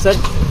ಬಂದಿದ್ದೀವಿ ಸರ್?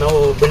 ನಾವು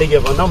ಬೆಳಿಗ್ಗೆ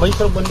ನಾವು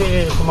ಮೈಸೂರಿಗೆ ಬಂದು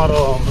ಸುಮಾರು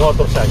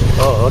 30 ವರ್ಷ ಆಗಿದೆ.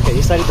 ಓಕೆ,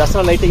 ಈ ಸಾರಿ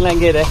ದಸರಾ ಲೈಟಿಂಗ್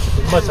ಹಂಗೆ ಇದೆ?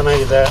 ತುಂಬಾ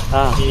ಚೆನ್ನಾಗಿದೆ.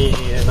 ಈ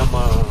ನಮ್ಮ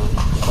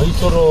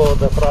ಮೈಸೂರು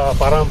ದಸರಾ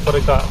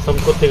ಪಾರಂಪರಿಕ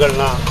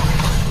ಸಂಸ್ಕೃತಿಗಳನ್ನ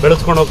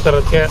ಬೆಳೆಸ್ಕೊಂಡು ಹೋಗ್ತಾ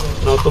ಇರೋದಕ್ಕೆ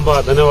ನಾವು ತುಂಬಾ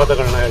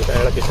ಧನ್ಯವಾದಗಳನ್ನ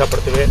ಹೇಳಕ್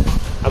ಇಷ್ಟಪಡ್ತೀವಿ.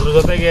 ಅದ್ರ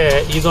ಜೊತೆಗೆ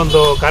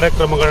ಇದೊಂದು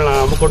ಕಾರ್ಯಕ್ರಮಗಳನ್ನ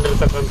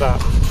ಹಮ್ಮಿಕೊಂಡಿರ್ತಕ್ಕಂಥ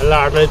ಎಲ್ಲ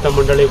ಆಡಳಿತ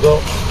ಮಂಡಳಿಗೂ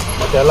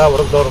ಮತ್ತು ಎಲ್ಲ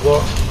ವರ್ಗದವ್ರಿಗೂ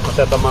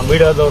ಮತ್ತು ತಮ್ಮ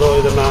ಮೀಡಿಯಾದವರು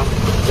ಇದನ್ನು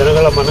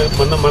ಜನಗಳ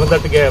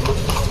ಮನದಟ್ಟಿಗೆ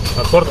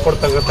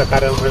ತೋರಿಸ್ಕೊಡ್ತಕ್ಕಂಥ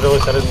ಕಾರ್ಯ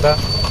ನಿರ್ವಹಿಸೋದ್ರಿಂದ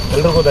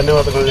ಎಲ್ರಿಗೂ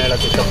ಧನ್ಯವಾದಗಳನ್ನ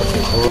ಹೇಳಕ್ಕೆ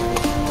ಇಷ್ಟಪಡ್ತೀವಿ.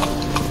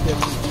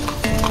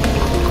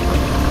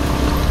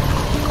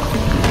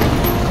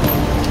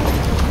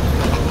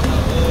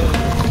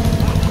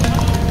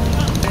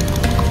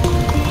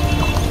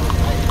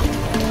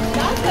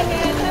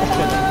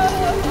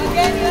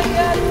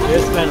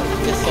 Yes, madam.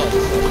 Yes, sir.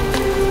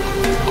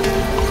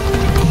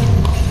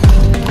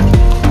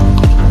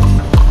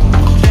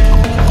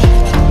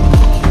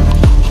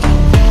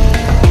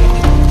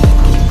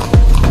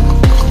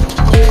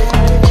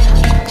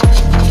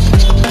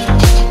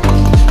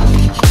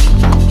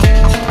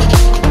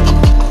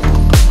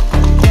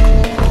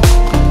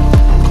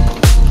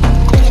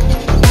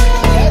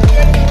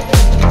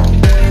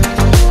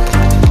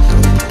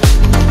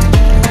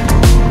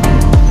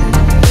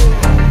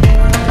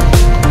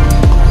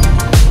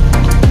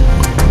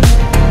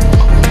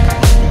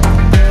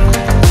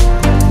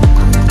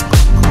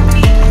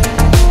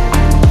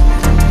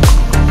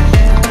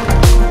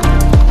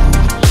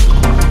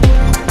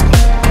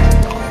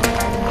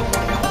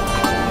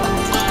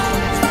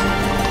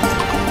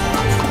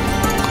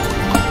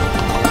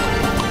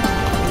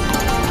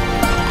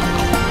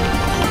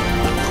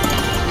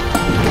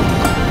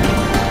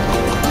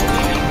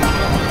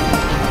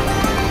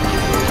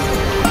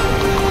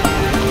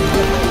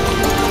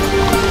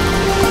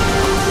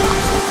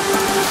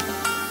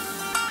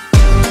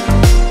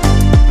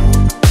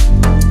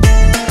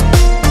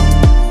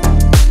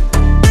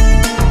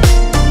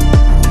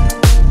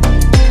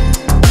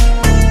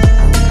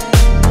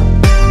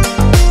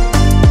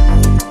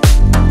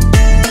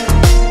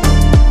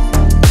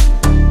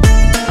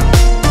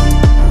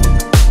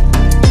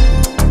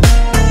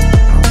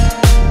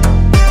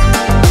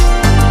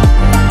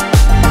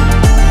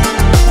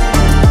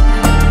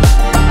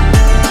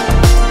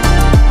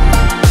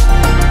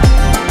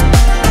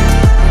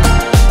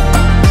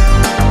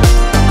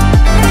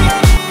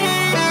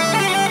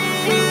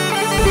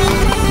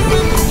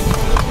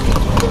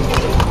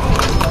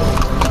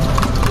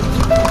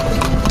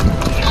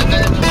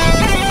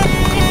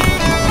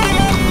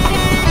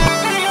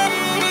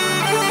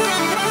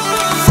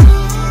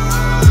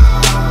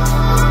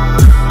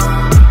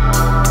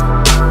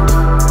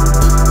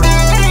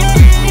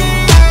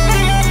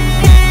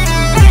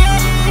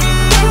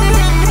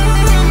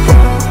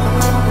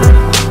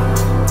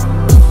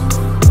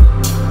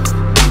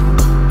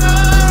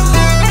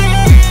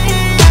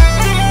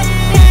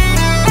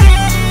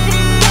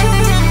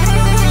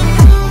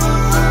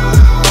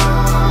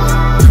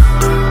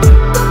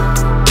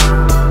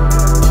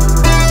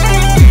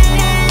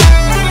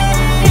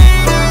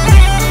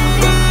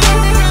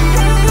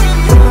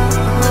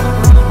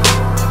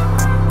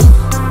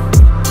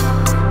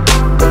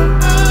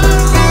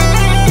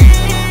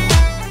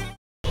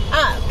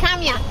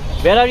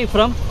 Where are you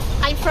from?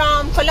 I'm from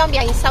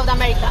Colombia in South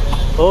America.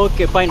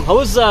 Okay, fine. How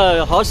is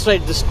horse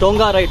ride, this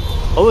Tonga ride?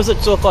 How is it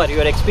so far,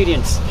 your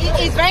experience?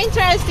 It's very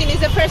interesting.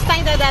 It's the first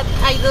time that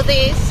I do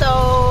this, so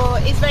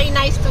it's very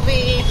nice to be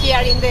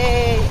here in the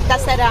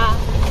Dasara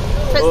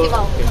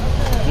festival. Okay.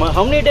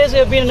 How many days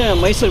have you been in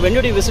Mysore? When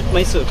did you visit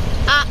Mysore?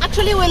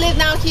 Actually, we live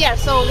now here,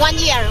 so 1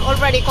 year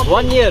already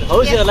complete. 1 year. How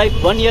is your life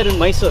 1 year in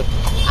Mysore?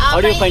 How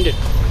do you find it?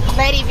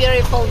 Very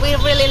beautiful. We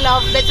really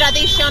love the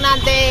tradition and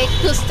the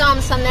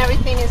customs and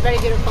everything is very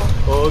beautiful.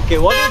 Okay,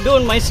 what do you do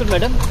in Mysore,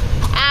 madam?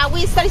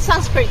 We study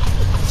Sanskrit.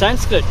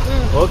 Sanskrit?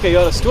 Okay,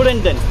 you're a student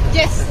then?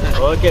 Yes.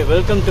 Okay,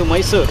 welcome to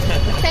Mysore.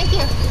 Thank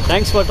you.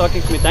 Thanks for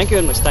talking to me. Thank you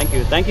very much. Thank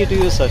you. Thank you to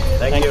you, sir.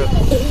 Thank you.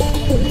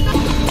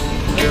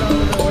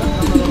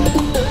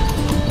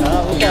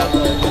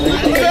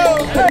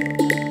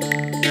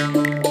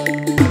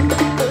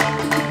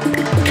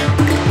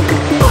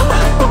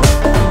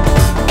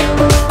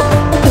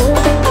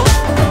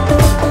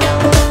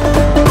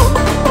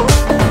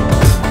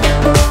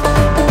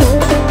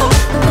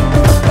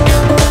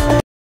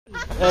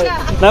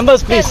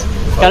 Numbers, please.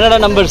 Kannada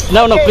numbers.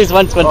 No, please,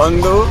 once. 1 2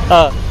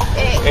 3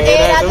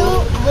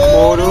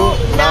 4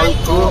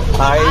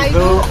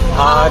 5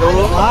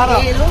 6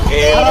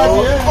 7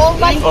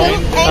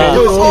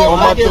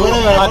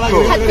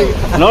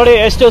 ನೋಡಿ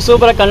ಎಷ್ಟು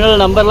super Kannada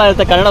number ಎಲ್ಲ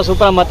ಇರುತ್ತೆ. Kannada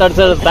super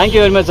ಮಾತಾಡ್ಸೋದು. Thank you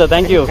very much sir.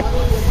 Thank you.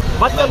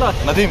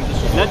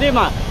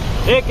 नदीमा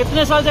ये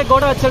कितने साल से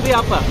घोड़ा चल रही है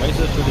आपका?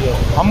 मैसूर स्टूडियो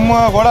हम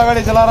घोड़ा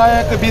गाड़ी चला रहा है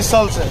 20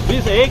 साल से.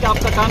 20 एक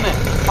आपका काम है?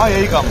 हाँ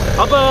यही काम है.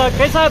 अब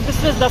कैसा है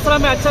बिजनेस? दसरा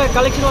में अच्छा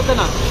कलेक्शन होता है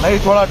ना? नहीं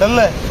थोड़ा डल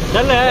है.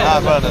 डल है?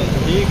 थोड़ा डल.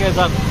 ठीक है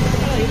सर.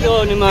 ಇದು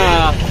ನಿಮ್ಮ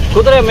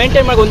ಕುದುರೆ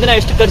ಮೇಂಟೈನ್ ಮಾಡಿ ಒಂದಿನ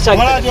ಎಷ್ಟು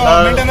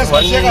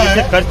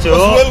ಖರ್ಚಾಗುತ್ತೆ? ಖರ್ಚು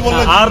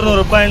 600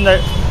 ರೂಪಾಯಿಂದ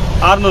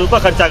 600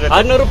 ರೂಪಾಯಿ ಖರ್ಚಾಗುತ್ತೆ.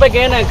 600 ರೂಪಾಯಿಗೆ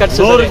ಏನು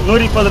ಖರ್ಚು?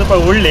 120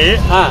 ರೂಪಾಯಿ ಉಳ್ಳಿ,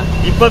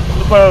 20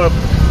 ರೂಪಾಯಿ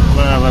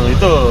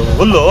ಇದು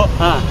ಹುಲ್ಲು,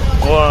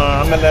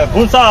 ಆಮೇಲೆ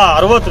ಬೂಸ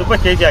 60 ರೂಪಾಯಿ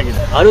ಕೆಜಿ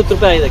ಆಗಿದೆ. 60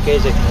 ರೂಪಾಯಿ ಆಗಿದೆ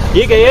ಕೆಜಿ.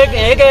 ಈಗ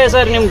ಹೇಗೆ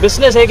ಸರ್ ನಿಮ್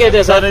ಬಿಸ್ನೆಸ್ ಹೇಗೆ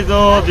ಇದೆ ಸರ್? ಇದು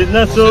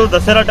ಬಿಸ್ನೆಸ್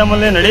ದಸರಾ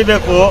ಟೈಮಲ್ಲಿ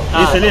ನಡಿಬೇಕು.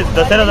 ಈ ಸಲ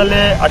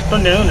ದಸರಾದಲ್ಲಿ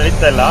ಅಷ್ಟೊಂದೇನು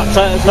ನಡೀತಾ ಇಲ್ಲ.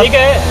 ಈಗ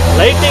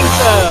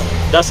ಲೈಟಿಂಗ್ಸ್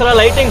ದಸರಾ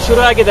ಲೈಟಿಂಗ್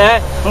ಶುರು ಆಗಿದೆ.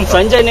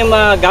 ಸಂಜೆ ನಿಮ್ಮ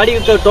ಗಾಡಿ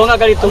ಟೋಂಗಾ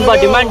ಗಾಡಿ ತುಂಬಾ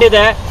ಡಿಮ್ಯಾಂಡ್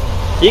ಇದೆ.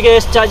 ಈಗ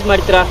ಎಷ್ಟು ಚಾರ್ಜ್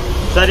ಮಾಡ್ತೀರಾ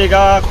ಸರ್? ಈಗ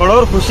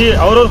ಕೊಡೋರು ಖುಷಿ,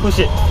 ಅವ್ರವ್ರ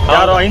ಖುಷಿ.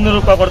 ಯಾರೋ 500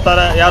 ರೂಪಾಯಿ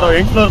ಕೊಡ್ತಾರೆ, ಯಾರೋ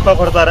 800 ರೂಪಾಯಿ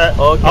ಕೊಡ್ತಾರೆ.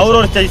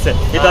 ಅವ್ರವ್ರ ಚೈಸ್.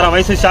 ಈ ತರ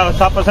ಮೈಸೂರು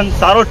ಶಾಪರ್ಸನ್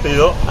ಸಾರೋಟ್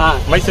ಇದು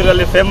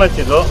ಮೈಸೂರಲ್ಲಿ ಫೇಮಸ್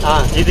ಇದು.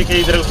 ಇದಕ್ಕೆ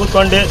ಇದ್ರಲ್ಲಿ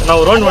ಕೂತ್ಕೊಂಡು ನಾವು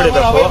ರೋಡ್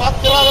ಹೊಡಿಬೇಕು.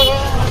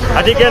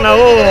 ಅದಕ್ಕೆ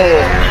ನಾವು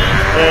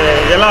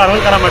ಎಲ್ಲ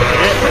ಅಲಂಕಾರ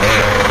ಮಾಡ್ತೀವಿ.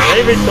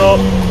 ದಯವಿಟ್ಟು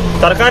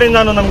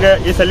ಸರ್ಕಾರದಿಂದಾನು ನಮ್ಗೆ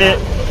ಈ ಸಲ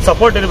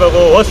ಸಪೋರ್ಟ್ ಇರಬೇಕು.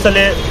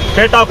 ಹೋದ್ಸಲಿ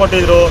ಪೇಟ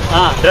ಕೊಟ್ಟಿದ್ರು,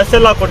 ಡ್ರೆಸ್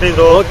ಎಲ್ಲ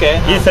ಕೊಟ್ಟಿದ್ರು.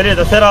 ಈ ಸಲ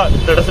ದಸರಾ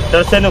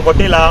ಡ್ರೆಸ್ ಏನು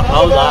ಕೊಟ್ಟಿಲ್ಲ.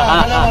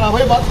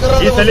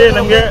 ಈ ಸಲ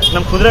ನಮ್ಗೆ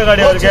ನಮ್ ಕುದುರೆ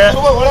ಗಾಡಿಯವ್ರಿಗೆ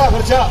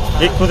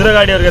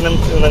ನಮ್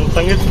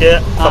ಸಂಗೀತಕ್ಕೆ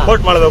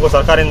ಸಪೋರ್ಟ್ ಮಾಡಬೇಕು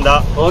ಸರ್ಕಾರದಿಂದ.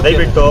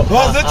 ದಯವಿಟ್ಟು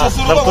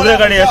ನಮ್ ಕುದುರೆ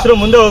ಗಾಡಿ ಹೆಸರು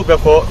ಮುಂದೆ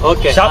ಹೋಗ್ಬೇಕು.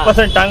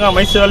 ಶಾಪರ್ಸನ್ ಟಾಂಗಾ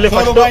ಮೈಸೂರಲ್ಲಿ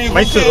ಫಸ್ಟ್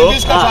ಮೈಸೂರು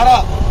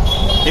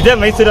ಇದೇ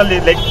ಮೈಸೂರಲ್ಲಿ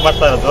ಲೈಕ್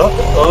ಮಾಡ್ತಾ ಇರೋದು.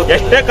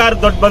 ಎಷ್ಟೇ ಕಾರ್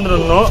ದೊಡ್ಡ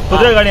ಬಂದ್ರು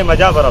ಕುದುರೆ ಗಾಡಿ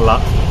ಮಜಾ ಬರಲ್ಲ.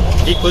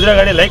 ಈ ಕುದುರೆ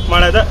ಗಾಡಿ ಲೈಕ್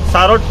ಮಾಡೋದು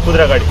ಸಾರೋಟ್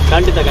ಕುದುರೆ ಗಾಡಿ.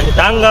 ಖಂಡಿತ ಖಂಡಿತ.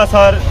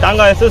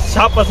 ಟಾಂಗಾ ಹೆಸರು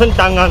ಶಾಪರ್ಸನ್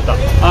ಟಾಂಗಾ ಅಂತ.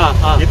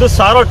 ಇದು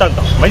ಸಾರೋಟ್ ಅಂತ,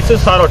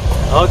 ಮೈಸೂರು ಸಾರೋಟ್.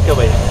 Okay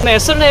by.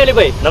 ಹೆಸರನ್ನ ಹೇಳಿ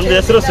ಬೈ. ನಮ್ದು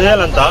ಹೆಸರು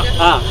ಸುಹೇಲ್ ಅಂತ,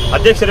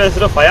 ಅಧ್ಯಕ್ಷರ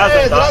ಹೆಸರು ಫಯಾಜ್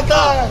ಅಂತ.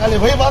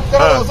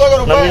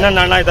 ನಮ್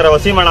ಇನ್ನೊಂದು ಅಣ್ಣ ಇದ್ದಾರೆ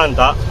ವಸೀಮಣ್ಣ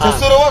ಅಂತ,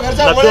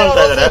 ಲತ್ತು ಅಂತ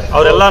ಇದಾರೆ.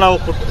 ಅವರೆಲ್ಲ ನಾವು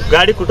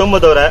ಗಾಡಿ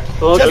ಕುಟುಂಬದವ್ರೆ.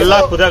 ಎಲ್ಲ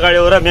ಕುದುರೆ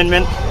ಗಾಡಿಯವರ ಮೇನ್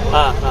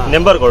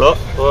ಮೆಂಬರ್ಗಳು.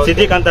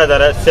 ಸಿದ್ದಿಕ್ ಅಂತ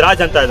ಇದಾರೆ,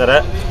 ಸಿರಾಜ್ ಅಂತ ಇದಾರೆ,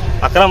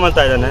 ಅಕ್ರಮ್ ಅಂತ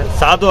ಇದ್ದಾನೆ,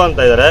 ಸಾಧು ಅಂತ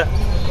ಇದಾರೆ.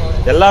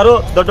 ಎಲ್ಲರೂ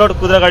ದೊಡ್ಡ ದೊಡ್ಡ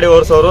ಕುದುರೆ ಗಾಡಿ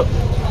ಓಡಿಸೋರು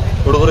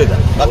ಹುಡುಗರು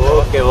ಇದ್ದಾರೆ.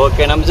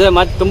 ಓಕೆ ನಮ್ ಜೊತೆ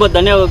ಮತ್ತೆ ತುಂಬಾ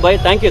ಧನ್ಯವಾದ ಬಾಯ್.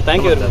 Thank you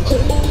very much.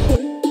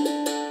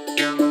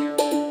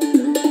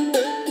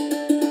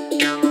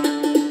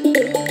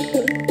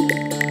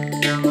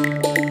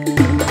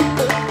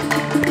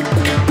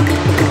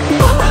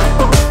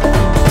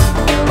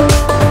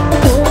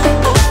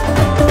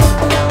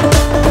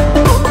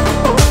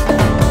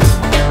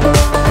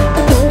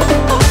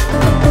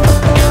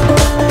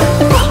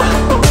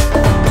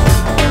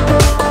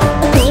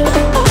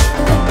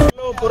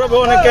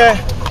 ಪುರಭವನಕ್ಕೆ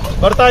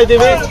ಬರ್ತಾ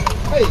ಇದ್ದೀವಿ.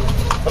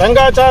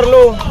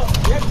 ರಂಗಾಚಾರ್ಲು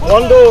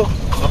ಒಂದು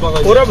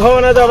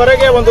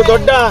ಪುರಭವನದವರೆಗೆ ಒಂದು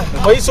ದೊಡ್ಡ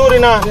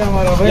ಮೈಸೂರಿನ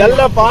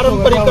ಎಲ್ಲ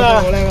ಪಾರಂಪರಿಕ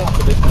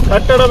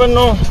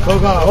ಕಟ್ಟಡವನ್ನು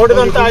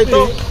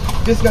ನೋಡಿದಂತಾಯಿತು.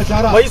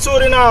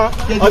 ಮೈಸೂರಿನ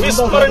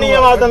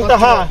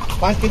ಅವಿಸ್ಮರಣೀಯವಾದಂತಹ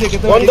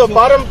ಒಂದು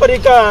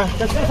ಪಾರಂಪರಿಕ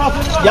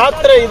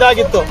ಯಾತ್ರೆ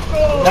ಇದಾಗಿತ್ತು.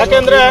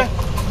 ಯಾಕೆಂದ್ರೆ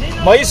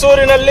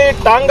ಮೈಸೂರಿನಲ್ಲಿ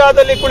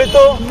ಟಾಂಗಾದಲ್ಲಿ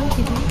ಕುಳಿತು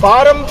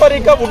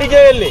ಪಾರಂಪರಿಕ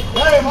ಉಡುಗೆಯಲ್ಲಿ,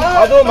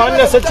 ಅದು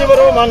ಮಾನ್ಯ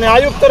ಸಚಿವರು ಮಾನ್ಯ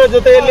ಆಯುಕ್ತರ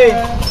ಜೊತೆಯಲ್ಲಿ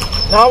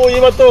ನಾವು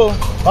ಇವತ್ತು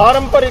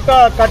ಪಾರಂಪರಿಕ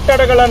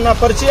ಕಟ್ಟಡಗಳನ್ನು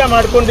ಪರಿಚಯ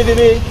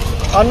ಮಾಡಿಕೊಂಡಿದ್ದೀವಿ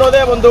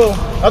ಅನ್ನೋದೇ ಒಂದು,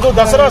 ಅದು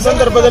ದಸರಾ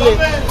ಸಂದರ್ಭದಲ್ಲಿ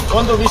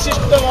ಒಂದು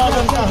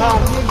ವಿಶಿಷ್ಟವಾದಂತಹ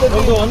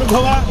ಒಂದು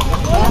ಅನುಭವ.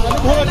 ಆ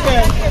ಅನುಭವಕ್ಕೆ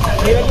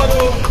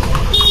ನೀವೆಲ್ಲರೂ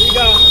ಈಗ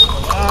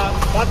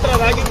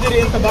ಪಾತ್ರರಾಗಿದ್ದೀರಿ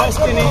ಅಂತ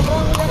ಭಾವಿಸ್ತೀನಿ.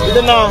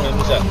 ಇದನ್ನ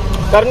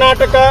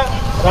ಕರ್ನಾಟಕ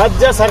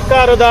ರಾಜ್ಯ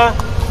ಸರ್ಕಾರದ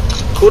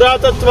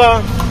ಪುರಾತತ್ವ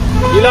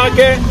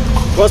ಇಲಾಖೆ,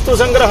 ವಸ್ತು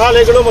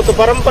ಸಂಗ್ರಹಾಲಯಗಳು ಮತ್ತು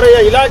ಪರಂಪರೆಯ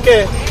ಇಲಾಖೆ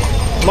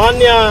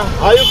ಮಾನ್ಯ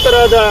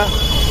ಆಯುಕ್ತರಾದ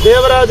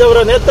ದೇವರಾಜ್ ಅವರ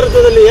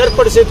ನೇತೃತ್ವದಲ್ಲಿ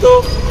ಏರ್ಪಡಿಸಿತ್ತು.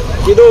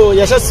 ಇದು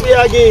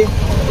ಯಶಸ್ವಿಯಾಗಿ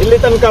ಇಲ್ಲಿ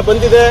ತನಕ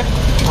ಬಂದಿದೆ.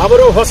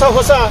 ಅವರು ಹೊಸ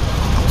ಹೊಸ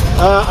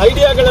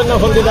ಐಡಿಯಾಗಳನ್ನು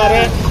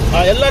ಹೊಂದಿದ್ದಾರೆ.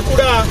 ಎಲ್ಲ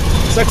ಕೂಡ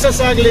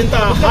ಸಕ್ಸಸ್ ಆಗಲಿ ಅಂತ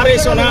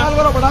ಹಾರೈಸೋಣ.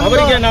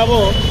 ಅವರಿಗೆ ನಾವು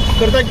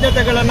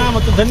ಕೃತಜ್ಞತೆಗಳನ್ನು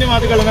ಮತ್ತು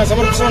ಧನ್ಯವಾದಗಳನ್ನು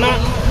ಸಮರ್ಪಿಸೋಣ.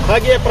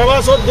 ಹಾಗೆಯೇ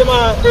ಪ್ರವಾಸೋದ್ಯಮ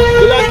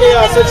ಇಲಾಖೆಯ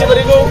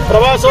ಸಚಿವರಿಗೂ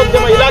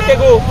ಪ್ರವಾಸೋದ್ಯಮ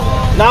ಇಲಾಖೆಗೂ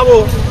ನಾವು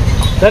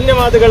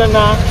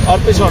ಧನ್ಯವಾದಗಳನ್ನು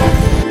ಅರ್ಪಿಸೋಣ.